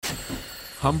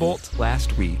Humboldt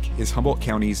Last Week is Humboldt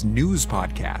County's news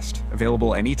podcast,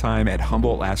 available anytime at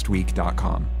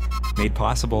HumboldtLastWeek.com. Made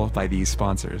possible by these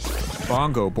sponsors.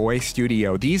 Bongo Boy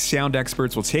Studio. These sound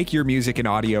experts will take your music and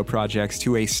audio projects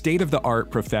to a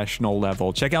state-of-the-art professional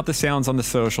level. Check out the sounds on the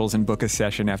socials and book a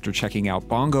session after checking out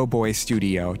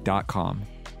bongoboystudio.com.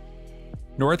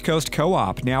 North Coast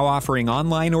Co-op, now offering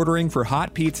online ordering for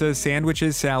hot pizzas,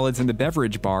 sandwiches, salads, and the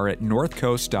beverage bar at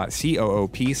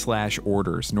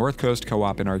northcoast.coop/orders. North Coast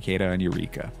Co-op in Arcata and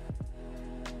Eureka.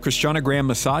 Christiana Graham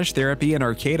Massage Therapy in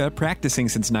Arcata, practicing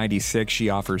since '96. She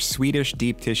offers Swedish,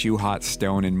 deep tissue, hot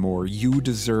stone, and more. You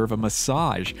deserve a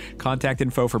massage. Contact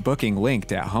info for booking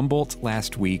linked at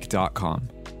HumboldtLastWeek.com.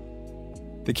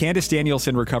 The Candace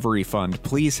Danielson Recovery Fund.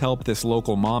 Please help this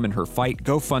local mom in her fight.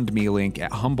 GoFundMe link at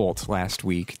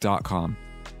HumboldtLastWeek.com.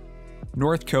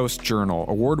 North Coast Journal.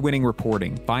 Award-winning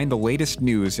reporting. Find the latest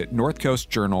news at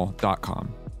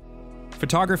NorthCoastJournal.com.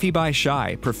 Photography by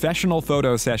Shy. Professional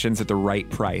photo sessions at the right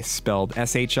price. Spelled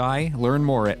S-H-I. Learn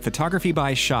more at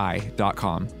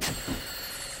photographybyshy.com.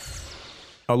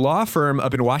 A law firm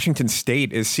up in Washington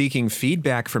State is seeking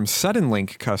feedback from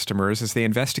Suddenlink customers as they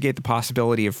investigate the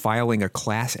possibility of filing a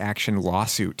class action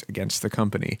lawsuit against the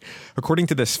company. According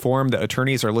to this form, the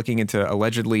attorneys are looking into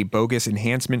allegedly bogus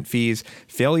enhancement fees,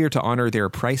 failure to honor their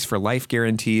price for life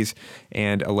guarantees,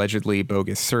 and allegedly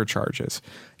bogus surcharges.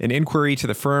 An inquiry to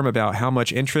the firm about how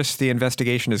much interest the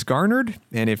investigation has garnered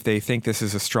and if they think this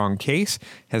is a strong case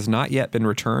has not yet been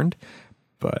returned,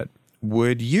 but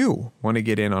would you want to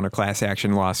get in on a class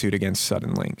action lawsuit against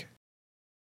Suddenlink?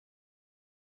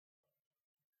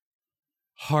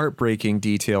 Heartbreaking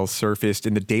details surfaced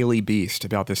in the Daily Beast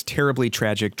about this terribly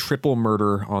tragic triple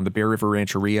murder on the Bear River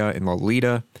Rancheria in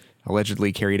Lolita,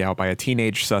 allegedly carried out by a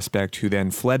teenage suspect who then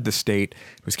fled the state,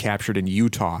 was captured in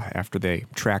Utah after they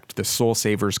tracked the Soul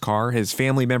Saver's car his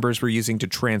family members were using to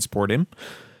transport him.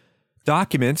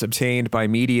 Documents obtained by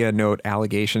media note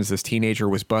allegations this teenager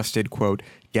was busted, quote,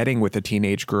 getting with a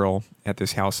teenage girl at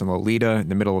this house in Lolita in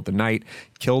the middle of the night,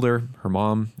 killed her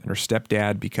mom, and her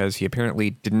stepdad because he apparently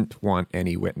didn't want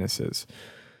any witnesses.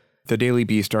 The Daily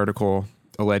Beast article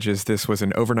alleges this was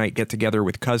an overnight get-together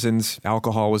with cousins,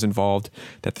 alcohol was involved,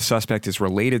 that the suspect is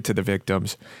related to the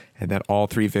victims, and that all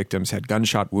three victims had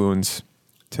gunshot wounds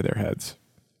to their heads.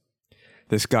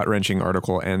 This gut-wrenching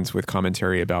article ends with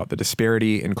commentary about the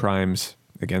disparity in crimes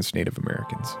against Native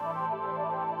Americans.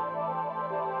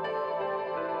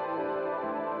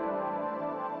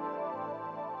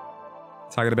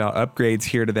 Talking about upgrades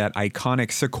here to that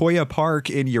iconic Sequoia Park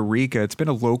in Eureka. It's been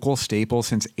a local staple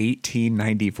since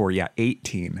 1894. Yeah,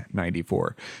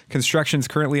 1894. Construction's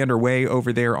currently underway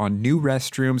over there on new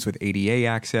restrooms with ADA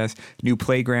access, new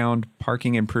playground,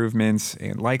 parking improvements,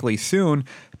 and likely soon,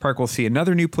 the park will see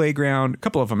another new playground, a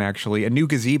couple of them actually, a new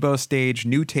gazebo stage,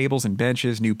 new tables and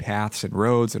benches, new paths and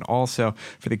roads, and also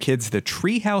for the kids, the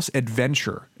Treehouse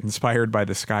Adventure, inspired by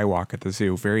the Skywalk at the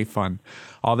zoo. Very fun.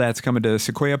 All that's coming to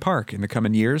Sequoia Park in the coming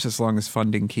years as long as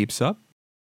funding keeps up.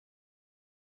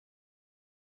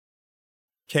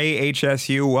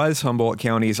 KHSU was Humboldt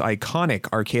County's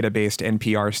iconic Arcata-based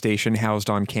NPR station housed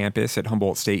on campus at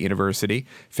Humboldt State University.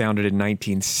 Founded in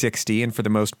 1960 and for the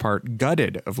most part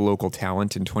gutted of local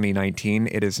talent in 2019,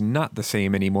 it is not the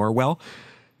same anymore. Well,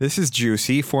 this is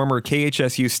juicy. Former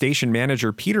KHSU station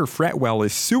manager Peter Fretwell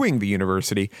is suing the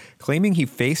university, claiming he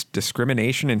faced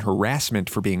discrimination and harassment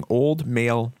for being old,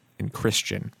 male, and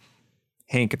Christian.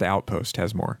 Hank at the Outpost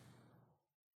has more.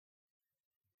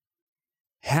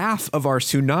 Half of our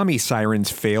tsunami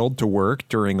sirens failed to work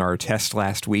during our test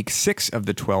last week. 6 of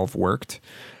the 12 worked.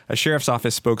 A sheriff's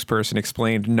office spokesperson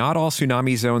explained not all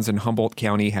tsunami zones in Humboldt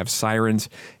County have sirens,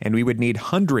 and we would need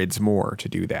hundreds more to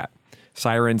do that.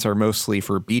 Sirens are mostly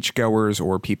for beachgoers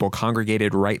or people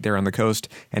congregated right there on the coast,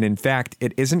 and in fact,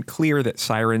 it isn't clear that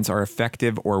sirens are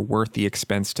effective or worth the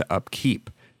expense to upkeep,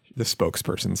 the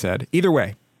spokesperson said. Either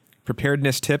way,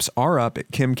 preparedness tips are up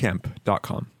at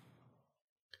kimkemp.com.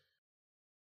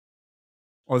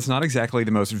 Well, it's not exactly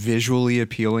the most visually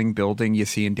appealing building you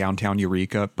see in downtown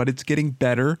Eureka, but it's getting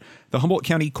better. The Humboldt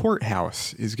County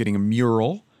Courthouse is getting a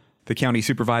mural. The county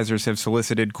supervisors have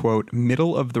solicited, quote,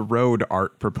 middle-of-the-road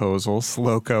art proposals.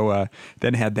 Loco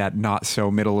then had that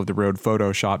not-so-middle-of-the-road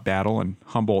Photoshop battle, and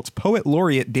Humboldt's poet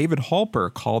laureate David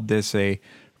Halper called this a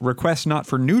request not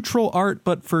for neutral art,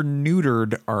 but for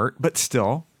neutered art. But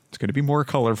still, it's going to be more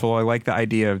colorful. I like the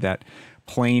idea of that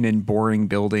plain and boring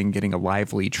building getting a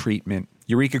lively treatment.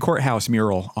 Eureka Courthouse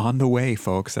mural on the way,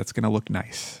 folks. That's going to look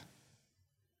nice.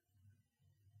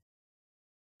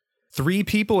 3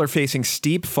 people are facing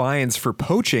steep fines for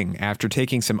poaching after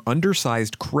taking some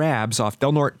undersized crabs off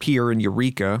Del Norte Pier in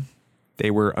Eureka. They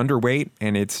were underweight,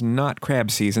 and it's not crab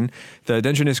season. The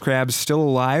Dungeness crabs still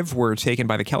alive were taken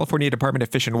by the California Department of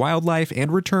Fish and Wildlife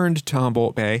and returned to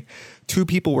Humboldt Bay. 2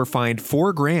 people were fined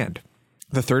 $4,000.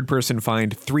 The third person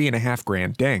fined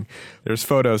 $3,500. Dang. There's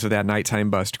photos of that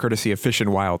nighttime bust, courtesy of Fish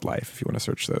and Wildlife, if you want to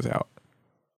search those out.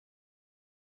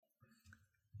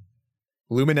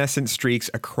 Luminescent streaks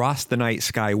across the night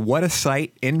sky. What a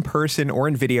sight, in person or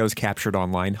in videos captured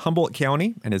online. Humboldt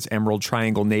County and its Emerald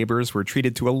Triangle neighbors were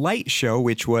treated to a light show,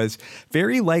 which was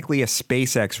very likely a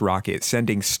SpaceX rocket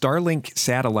sending Starlink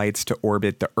satellites to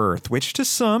orbit the Earth, which to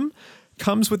some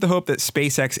comes with the hope that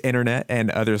SpaceX Internet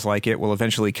and others like it will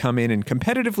eventually come in and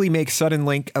competitively make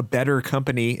Suddenlink a better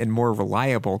company and more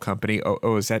reliable company.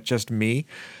 Oh, is that just me?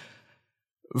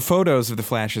 Photos of the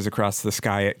flashes across the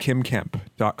sky at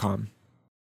kimkemp.com.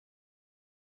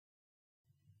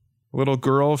 A little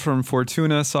girl from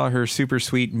Fortuna saw her super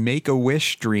sweet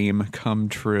Make-A-Wish dream come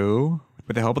true.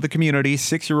 With the help of the community,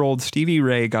 6-year-old Stevie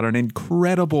Ray got an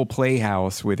incredible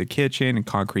playhouse with a kitchen and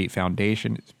concrete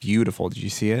foundation. It's beautiful. Did you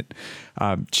see it?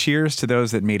 Cheers to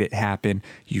those that made it happen.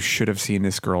 You should have seen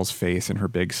this girl's face and her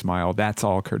big smile. That's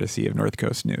all courtesy of North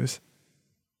Coast News.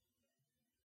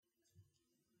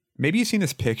 Maybe you've seen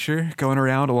this picture going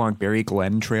around along Berry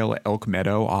Glen Trail at Elk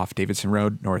Meadow off Davidson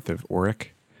Road, north of Orick.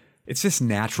 It's this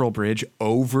natural bridge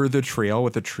over the trail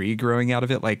with a tree growing out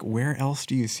of it. Like, where else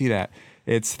do you see that?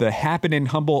 It's the Happen in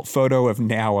Humboldt photo of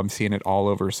now. I'm seeing it all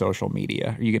over social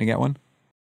media. Are you going to get one?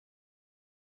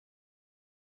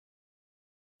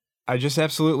 I just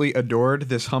absolutely adored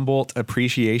this Humboldt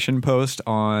appreciation post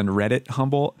on Reddit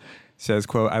Humboldt. It says,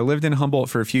 quote, I lived in Humboldt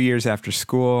for a few years after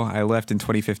school. I left in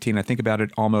 2015. I think about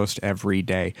it almost every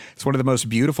day. It's one of the most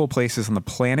beautiful places on the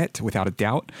planet, without a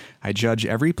doubt. I judge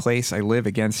every place I live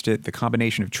against it. The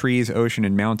combination of trees, ocean,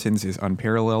 and mountains is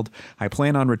unparalleled. I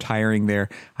plan on retiring there.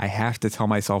 I have to tell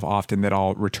myself often that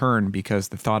I'll return because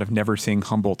the thought of never seeing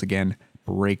Humboldt again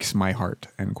breaks my heart,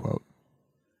 end quote.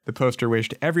 The poster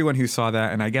wished everyone who saw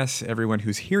that, and I guess everyone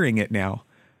who's hearing it now,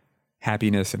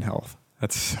 happiness and health.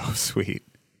 That's so sweet.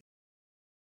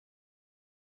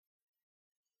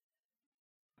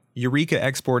 Eureka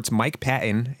Export's Mike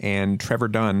Patton and Trevor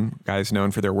Dunn, guys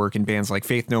known for their work in bands like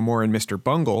Faith No More and Mr.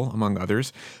 Bungle, among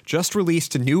others, just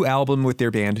released a new album with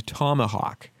their band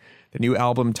Tomahawk. The new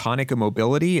album, Tonica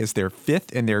Mobility, is their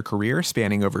 5th in their career,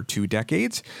 spanning over 2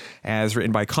 decades. As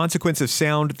written by Consequence of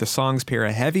Sound, the songs pair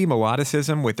a heavy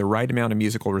melodicism with the right amount of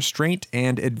musical restraint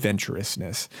and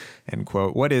adventurousness. End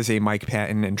quote. What is a Mike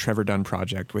Patton and Trevor Dunn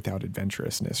project without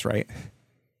adventurousness, right?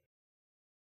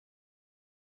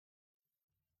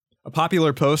 A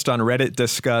popular post on Reddit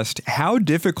discussed how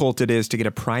difficult it is to get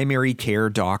a primary care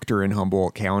doctor in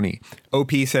Humboldt County. OP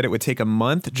said it would take a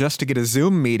month just to get a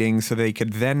Zoom meeting so they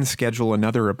could then schedule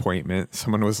another appointment.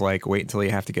 Someone was like, wait until you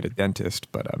have to get a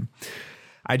dentist. But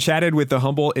I chatted with the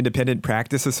Humboldt Independent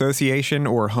Practice Association,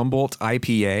 or Humboldt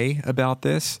IPA, about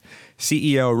this.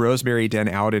 CEO Rosemary Den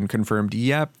Ouden confirmed,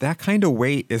 yep, that kind of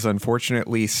wait is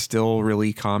unfortunately still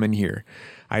really common here.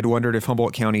 I'd wondered if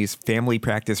Humboldt County's family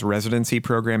practice residency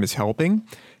program is helping.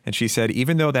 And she said,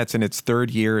 even though that's in its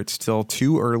 3rd year, it's still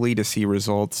too early to see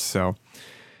results. So,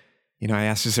 I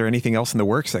asked, is there anything else in the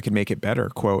works that could make it better?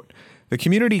 Quote, the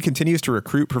community continues to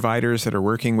recruit providers that are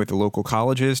working with the local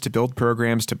colleges to build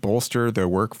programs to bolster the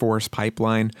workforce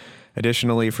pipeline.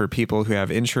 Additionally, for people who have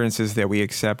insurances that we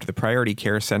accept, the Priority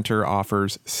Care Center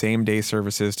offers same-day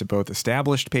services to both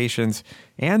established patients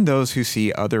and those who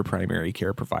see other primary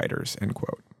care providers, end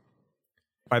quote.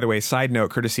 By the way, side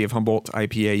note, courtesy of Humboldt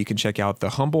IPA, you can check out the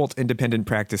Humboldt Independent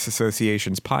Practice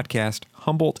Association's podcast,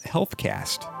 Humboldt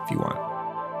Healthcast, if you want.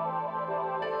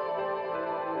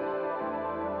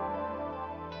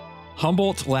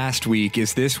 Humboldt Last Week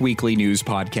is this weekly news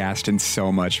podcast and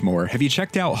so much more. Have you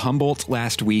checked out Humboldt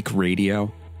Last Week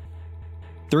Radio?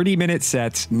 30-minute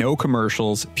sets, no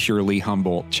commercials, purely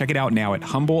Humboldt. Check it out now at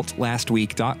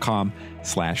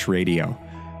humboldtlastweek.com/radio.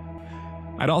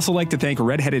 I'd also like to thank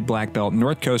Redheaded Black Belt,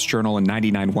 North Coast Journal, and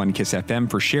 99.1 KISS FM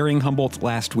for sharing Humboldt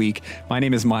Last Week. My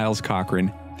name is Miles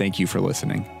Cochran. Thank you for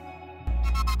listening.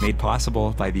 Made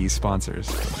possible by these sponsors.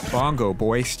 Bongo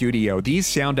Boy Studio. These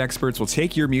sound experts will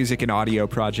take your music and audio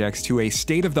projects to a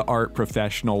state-of-the-art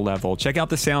professional level. Check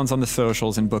out the sounds on the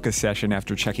socials and book a session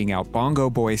after checking out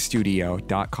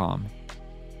bongoboystudio.com.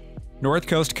 North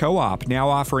Coast Co-op, now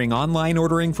offering online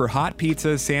ordering for hot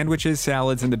pizzas, sandwiches,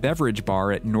 salads, and the beverage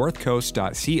bar at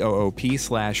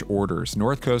northcoast.coop/orders.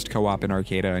 North Coast Co-op in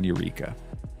Arcata and Eureka.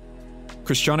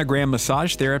 Christiana Graham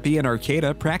Massage Therapy in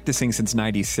Arcata, practicing since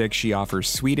 '96. She offers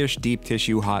Swedish, deep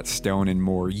tissue, hot stone, and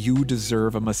more. You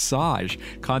deserve a massage.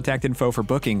 Contact info for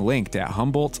booking linked at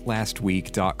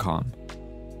humboldtlastweek.com.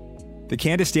 The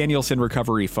Candace Danielson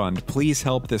Recovery Fund. Please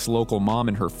help this local mom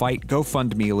in her fight.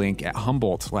 GoFundMe link at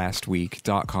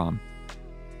HumboldtLastWeek.com.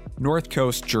 North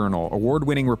Coast Journal.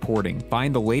 Award-winning reporting.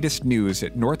 Find the latest news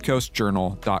at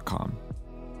NorthCoastJournal.com.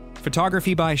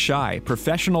 Photography by Shy.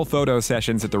 Professional photo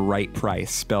sessions at the right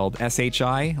price. Spelled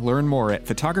S-H-I. Learn more at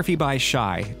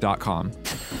photographybyshy.com.